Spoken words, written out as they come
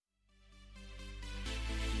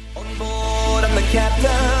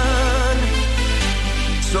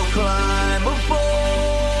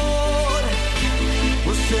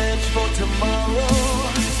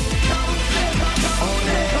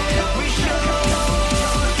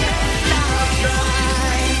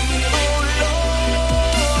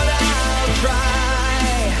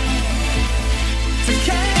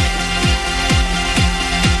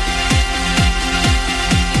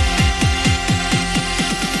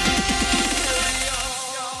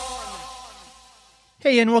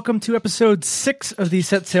Hey, and welcome to episode 6 of the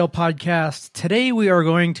Set Sail podcast. Today we are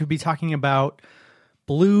going to be talking about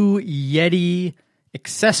Blue Yeti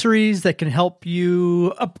accessories that can help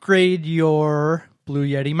you upgrade your Blue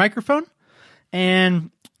Yeti microphone. And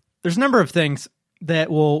there's a number of things that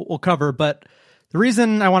we'll cover, but the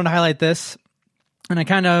reason I wanted to highlight this, and I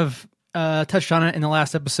kind of touched on it in the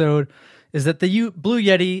last episode, is that the Blue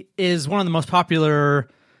Yeti is one of the most popular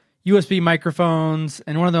USB microphones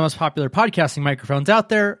and one of the most popular podcasting microphones out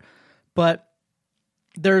there, but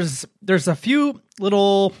there's a few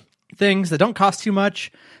little things that don't cost too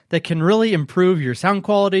much that can really improve your sound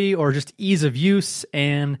quality or just ease of use,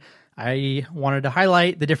 and I wanted to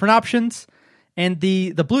highlight the different options. And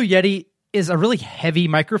the Blue Yeti is a really heavy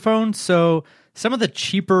microphone, so some of the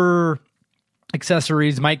cheaper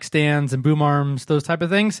accessories, mic stands and boom arms, those type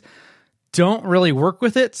of things, don't really work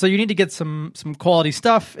with it. So you need to get some quality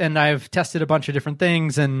stuff, and I've tested a bunch of different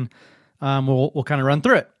things, and we'll kind of run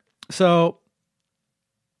through it. So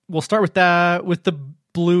we'll start with the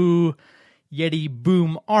Blue Yeti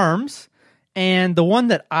boom arms, and the one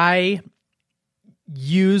that I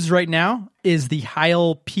use right now is the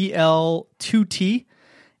Heil PL2T,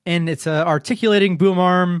 and it's a articulating boom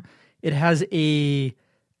arm. It has a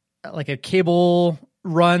cable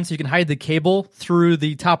run, so you can hide the cable through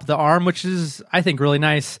the top of the arm, which is, I think, really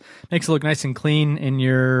nice. Makes it look nice and clean in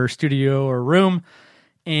your studio or room.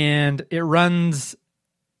 And it runs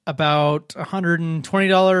about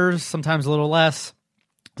 $120, sometimes a little less.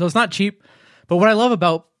 So it's not cheap. But what I love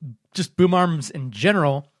about just boom arms in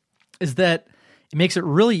general is that it makes it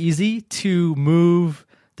really easy to move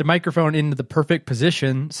the microphone into the perfect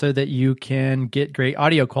position so that you can get great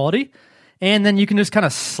audio quality. And then you can just kind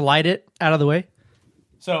of slide it out of the way.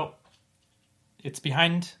 So it's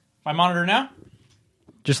behind my monitor now,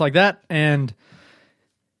 just like that. And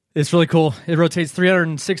it's really cool. It rotates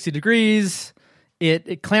 360 degrees.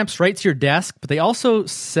 It clamps right to your desk, but they also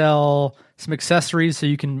sell some accessories so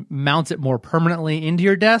you can mount it more permanently into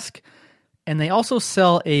your desk. And they also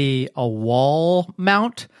sell a wall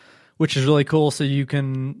mount, which is really cool. So you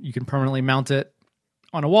can permanently mount it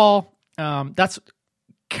on a wall. That's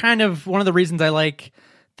kind of one of the reasons I like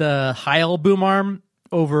the Heil boom arm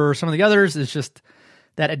over some of the others, is just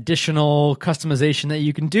that additional customization that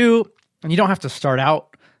you can do. And you don't have to start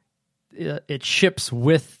out. It ships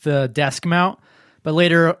with the desk mount, but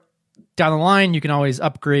later down the line, you can always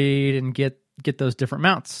upgrade and get those different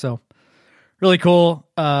mounts. So really cool.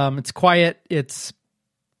 It's quiet. It's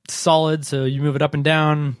solid. So you move it up and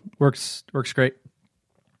down. Works great.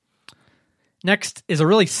 Next is a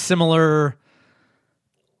really similar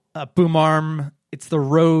boom arm. It's the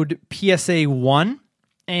Rode PSA-1.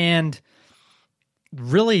 And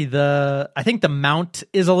really I think the mount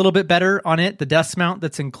is a little bit better on it, the desk mount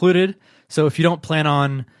that's included. So if you don't plan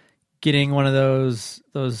on getting one of those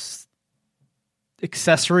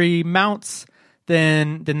accessory mounts,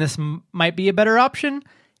 then this might be a better option.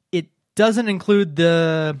 It doesn't include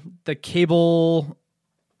the cable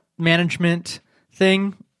management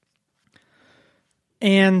thing.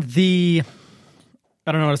 And I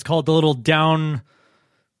don't know what it's called, the little down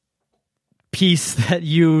piece that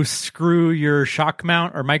you screw your shock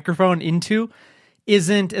mount or microphone into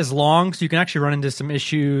isn't as long, so you can actually run into some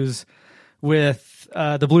issues with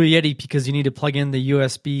the Blue Yeti because you need to plug in the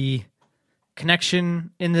USB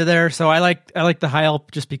connection into there. So I like the Heil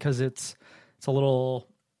just because it's a little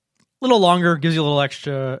longer, gives you a little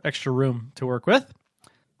extra room to work with.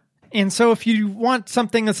 And so if you want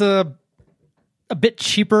something that's a bit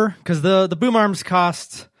cheaper, because the boom arms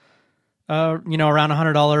cost around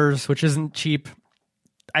 $100, which isn't cheap.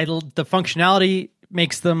 The functionality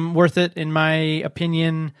makes them worth it, in my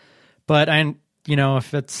opinion. But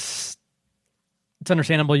if it's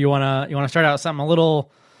understandable, you wanna start out with something a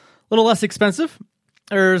little less expensive.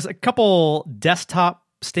 There's a couple desktop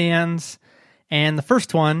stands, and the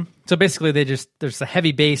first one. So basically, there's a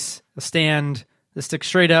heavy base, a stand that sticks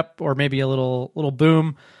straight up, or maybe a little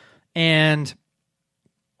boom, and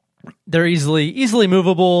they're easily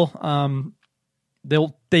movable.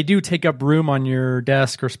 They do take up room on your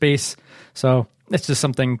desk or space, so it's just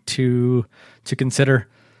something to consider.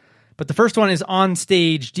 But the first one is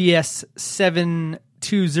OnStage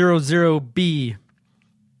DS7200B.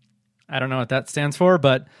 I don't know what that stands for,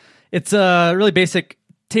 but it's a really basic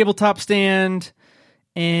tabletop stand,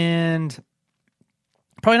 and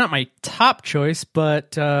probably not my top choice,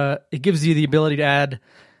 but it gives you the ability to add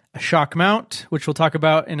a shock mount, which we'll talk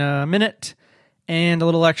about in a minute, and a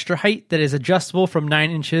little extra height that is adjustable from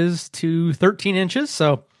 9 inches to 13 inches.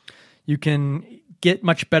 So you can get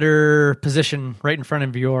much better position right in front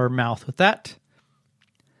of your mouth with that.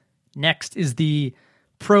 Next is the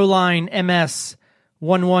ProLine MS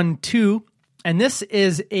 112. And this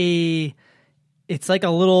is it's like a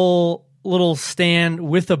little stand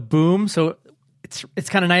with a boom. So it's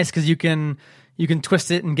kind of nice because you can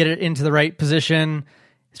twist it and get it into the right position.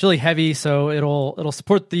 It's really heavy, so it'll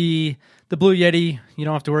support the Blue Yeti. You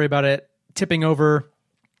don't have to worry about it tipping over.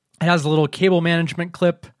 It has a little cable management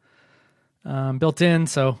clip built in,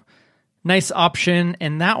 so nice option.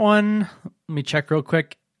 And that one, let me check real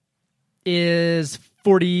quick, is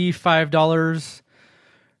 $45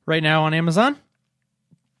 right now on Amazon.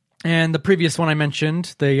 And the previous one I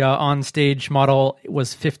mentioned, the on-stage model,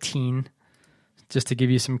 was $15, just to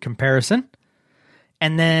give you some comparison.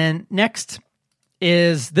 And then next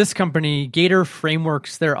is this company, Gator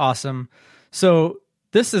Frameworks. They're awesome. So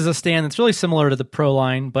this is a stand that's really similar to the Pro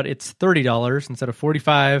line, but it's $30 instead of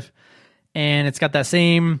 $45. And it's got that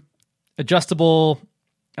same adjustable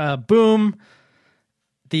boom.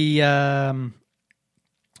 The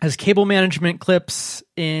has cable management clips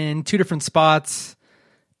in 2 different spots.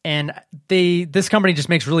 And this company just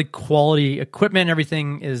makes really quality equipment.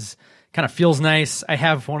 Everything kind of feels nice. I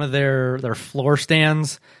have one of their floor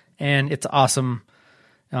stands, and it's awesome.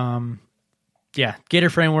 Gator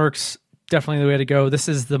Frameworks, definitely the way to go. This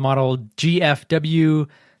is the model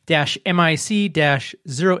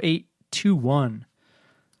GFW-MIC-0821.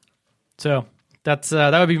 So that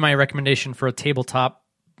would be my recommendation for a tabletop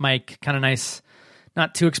mic. Kind of nice,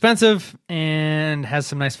 not too expensive, and has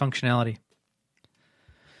some nice functionality.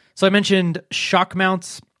 So I mentioned shock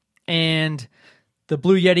mounts, and the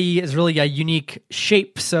Blue Yeti is really a unique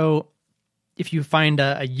shape. So if you find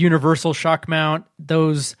a universal shock mount,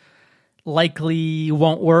 those likely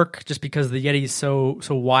won't work just because the Yeti is so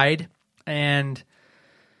wide. And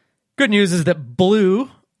good news is that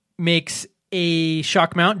Blue makes a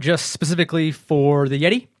shock mount just specifically for the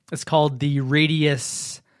Yeti. It's called the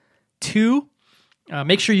Radius 2.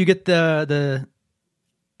 Make sure you get the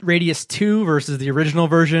Radius 2 versus the original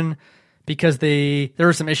version, because there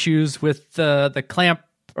were some issues with the clamp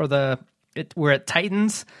or where it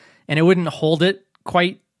tightens, and it wouldn't hold it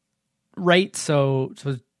quite right. So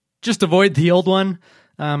just avoid the old one.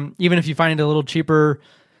 Even if you find it a little cheaper,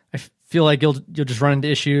 I feel like you'll just run into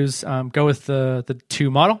issues. Go with the 2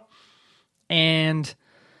 model, and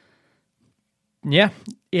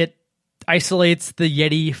it isolates the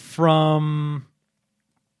Yeti from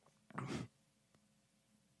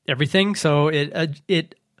everything. So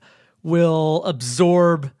it will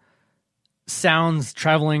absorb sounds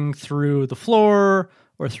traveling through the floor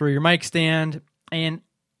or through your mic stand. And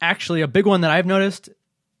actually, a big one that I've noticed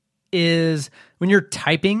is when you're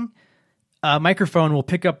typing, a microphone will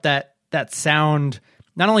pick up that sound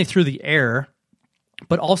not only through the air,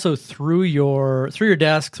 but also through your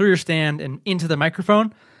desk, through your stand, and into the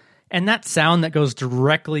microphone. And that sound that goes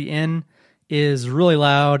directly in is really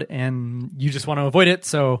loud, and you just want to avoid it.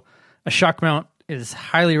 So a shock mount is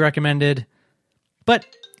highly recommended. But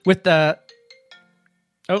with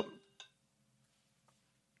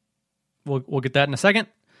we'll get that in a second.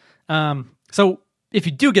 So if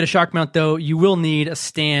you do get a shock mount, though, you will need a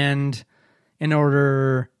stand in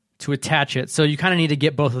order to attach it. So you kind of need to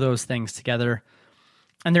get both of those things together.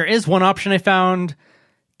 And there is one option I found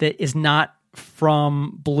that is not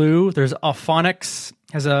from Blue. There's Auphonics,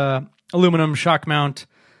 has a aluminum shock mount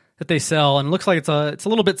that they sell, and it looks like it's a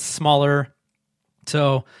little bit smaller.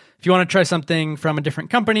 So if you want to try something from a different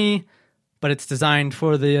company, but it's designed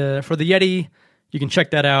for the Yeti, you can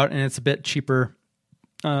check that out, and it's a bit cheaper.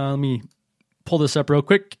 Let me pull this up real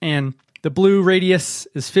quick, and the Blue Radius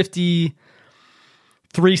is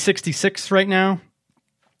 $53.66 right now,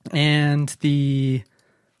 and the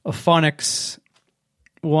Auphonics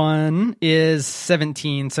one is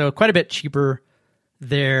 $17, so quite a bit cheaper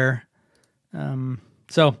there.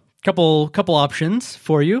 So couple options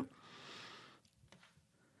for you.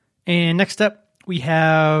 And next up, we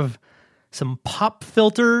have some pop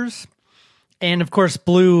filters. And of course,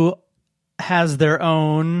 Blue has their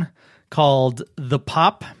own called the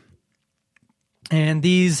Pop. And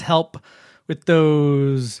these help with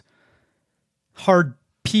those hard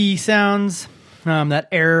P sounds. That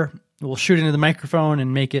air will shoot into the microphone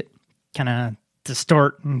and make it kind of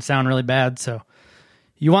distort and sound really bad. So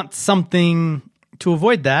you want something to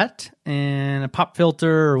avoid that, and a pop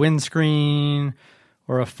filter or windscreen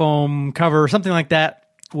or a foam cover or something like that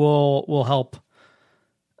will help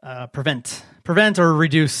prevent or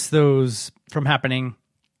reduce those from happening.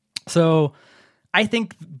 So I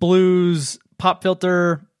think Blue's pop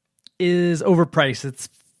filter is overpriced. It's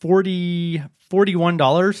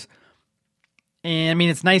 $41. And I mean,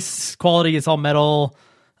 it's nice quality. It's all metal,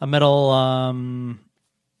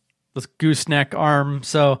 with gooseneck arm.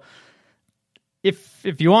 So if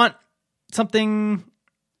you want something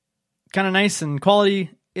kind of nice and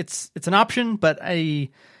quality. It's an option, but I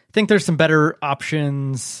think there's some better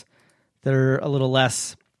options that are a little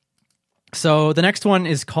less. So the next one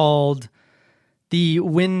is called the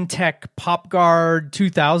Wintec PopGuard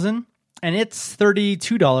 2000, and it's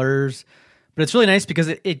 $32. But it's really nice because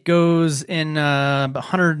it goes in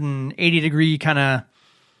 180 degree kind of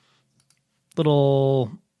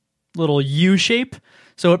little U shape.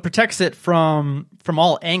 So it protects it from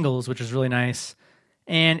all angles, which is really nice.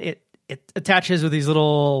 And it attaches with these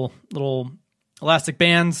little elastic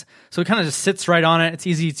bands. So it kind of just sits right on it. It's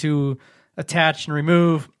easy to attach and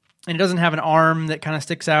remove. And it doesn't have an arm that kind of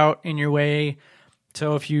sticks out in your way.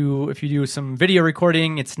 So if you do some video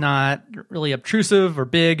recording, it's not really obtrusive or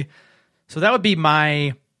big. So that would be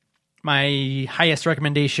my highest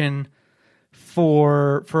recommendation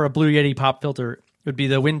for a Blue Yeti pop filter. It would be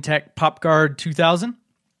the Wintec PopGuard 2000.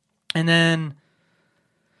 And then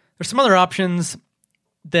there's some other options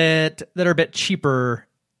that are a bit cheaper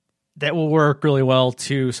that will work really well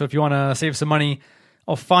too. So if you want to save some money,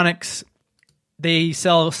 Auphonics, they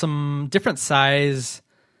sell some different size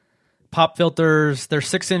pop filters. Their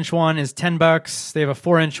 6-inch one is $10. They have a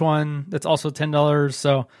 4-inch one that's also $10.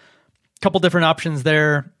 So a couple different options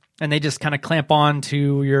there, and they just kind of clamp on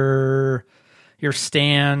to your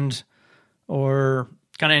stand or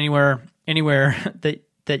kind of anywhere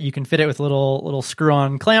that you can fit it with a little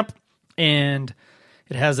screw-on clamp. And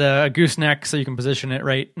it has a gooseneck, so you can position it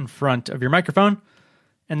right in front of your microphone.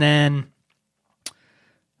 And then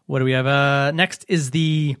what do we have? Next is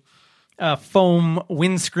the foam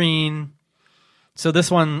windscreen. So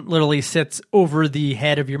this one literally sits over the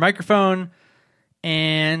head of your microphone.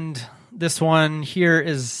 And this one here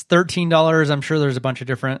is $13. I'm sure there's a bunch of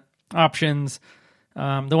different options.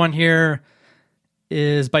 The one here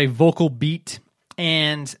is by Vocal Beat,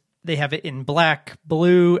 and they have it in black,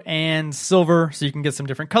 blue, and silver, so you can get some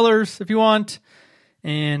different colors if you want,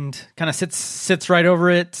 and kind of sits right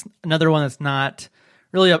over it. Another one that's not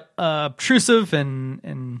really obtrusive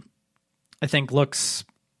and I think looks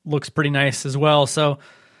pretty nice as well. So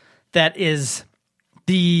that is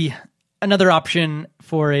another option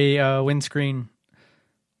for a windscreen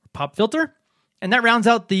pop filter. And that rounds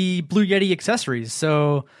out the Blue Yeti accessories.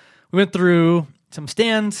 So we went through some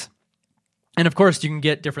stands, and of course you can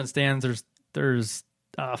get different stands. There's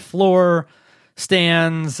floor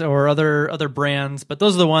stands or other brands, but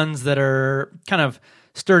those are the ones that are kind of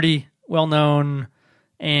sturdy, well-known,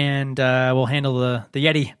 and will handle the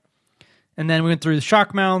Yeti. And then we went through the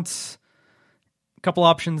shock mounts, a couple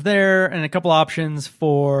options there, and a couple options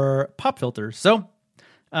for pop filters. So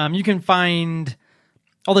you can find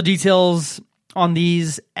all the details on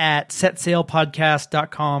these at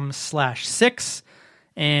setsailpodcast.com/6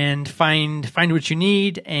 and find what you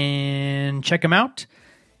need and check them out.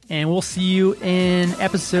 And we'll see you in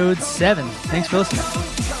episode 7. Thanks for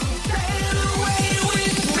listening.